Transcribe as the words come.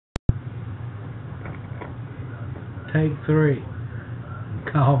take 3.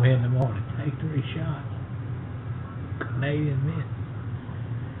 Call me in the morning. Take 3 shots. Canadian men.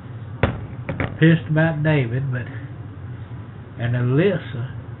 Pissed about David, and Alyssa,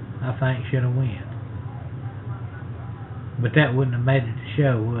 I think, should have won. But that wouldn't have made it to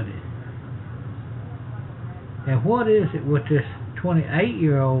show, would it? And what is it with this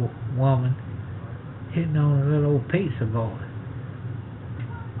 28-year-old woman hitting on a little old pizza boy?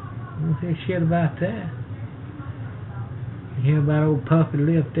 We'll hear shit about that. You hear about old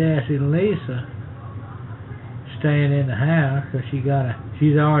puffy-lipped assy Lisa staying in the house because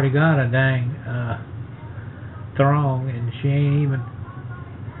she's already got a dang throng, and she ain't even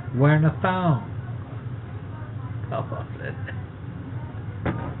wearing a thong. Papa said that.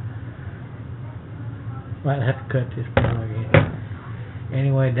 Might have to cut this part again.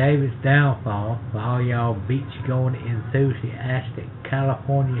 Anyway, David's downfall for all y'all beach-going enthusiastic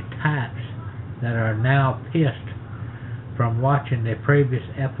California types that are now pissed from watching the previous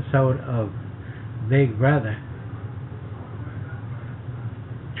episode of Big Brother.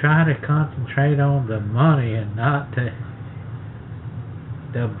 Try to concentrate on the money and not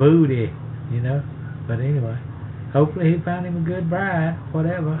the booty, you know. But anyway, hopefully he found him a good bride,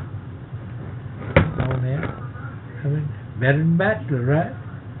 whatever. On that. I mean, better than Bachelor, right?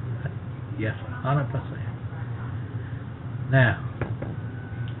 Yes, 100%. Now,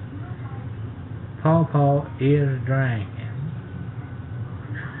 Paw Paw is drankin.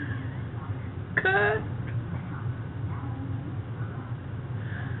 Cut.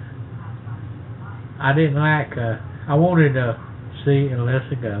 I didn't like, I wanted to see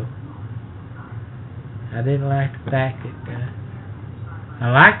Alyssa go. I didn't like the fact that, I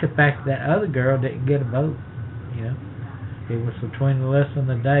liked the fact that other girl didn't get a vote, you know. It was between Alyssa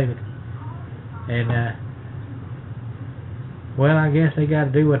and David. And, well, I guess they got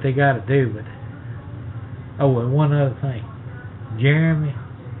to do what they got to do, but, oh, and one other thing. Jeremy,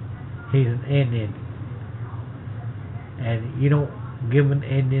 he's an Indian. And you don't give an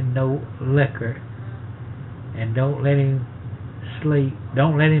Indian no liquor, and don't let him sleep.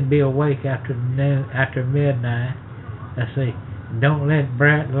 Don't let him be awake after midnight. Let's see. Don't let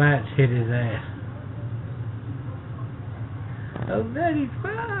bright lights hit his ass. Oh, that is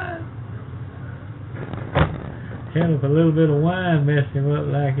fine. Hell, if a little bit of wine messed him up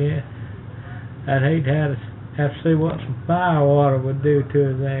like that, I'd hate to have to see what some fire water would do to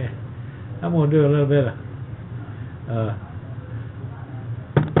his ass. I'm going to do a little bit of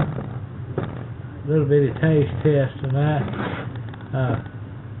bitty taste test tonight.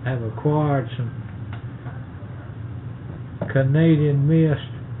 I've acquired some Canadian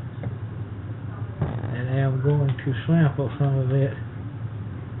mist, and I'm going to sample some of it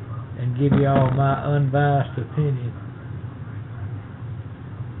and give you all my unbiased opinion.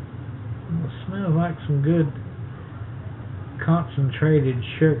 It smells like some good concentrated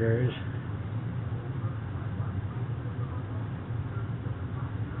sugars.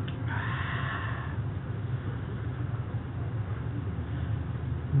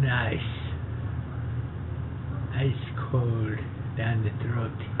 Nice. Ice cold down the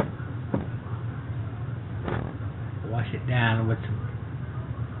throat. Wash it down with some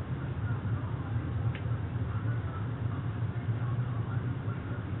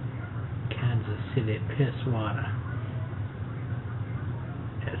Kansas City piss water.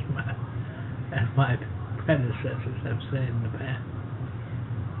 As my predecessors have said in the past.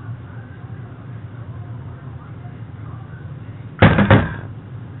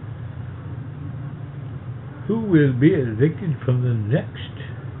 Who will be evicted from the next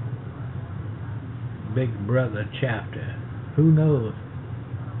Big Brother chapter? Who knows?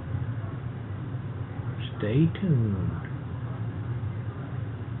 Stay tuned.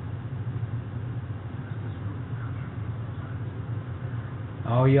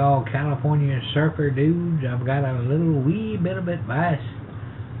 All y'all California surfer dudes, I've got a little wee bit of advice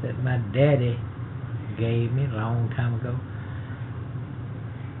that my daddy gave me a long time ago.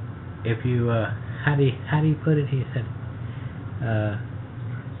 If you, how do you put it? He said,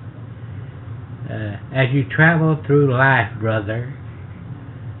 as you travel through life, brother,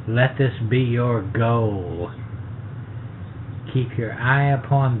 let this be your goal. Keep your eye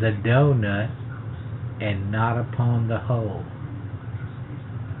upon the donut and not upon the hole.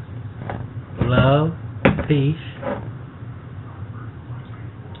 Love, peace,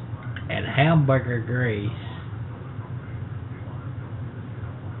 and hamburger grease.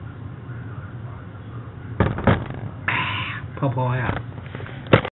 Paw Paw out.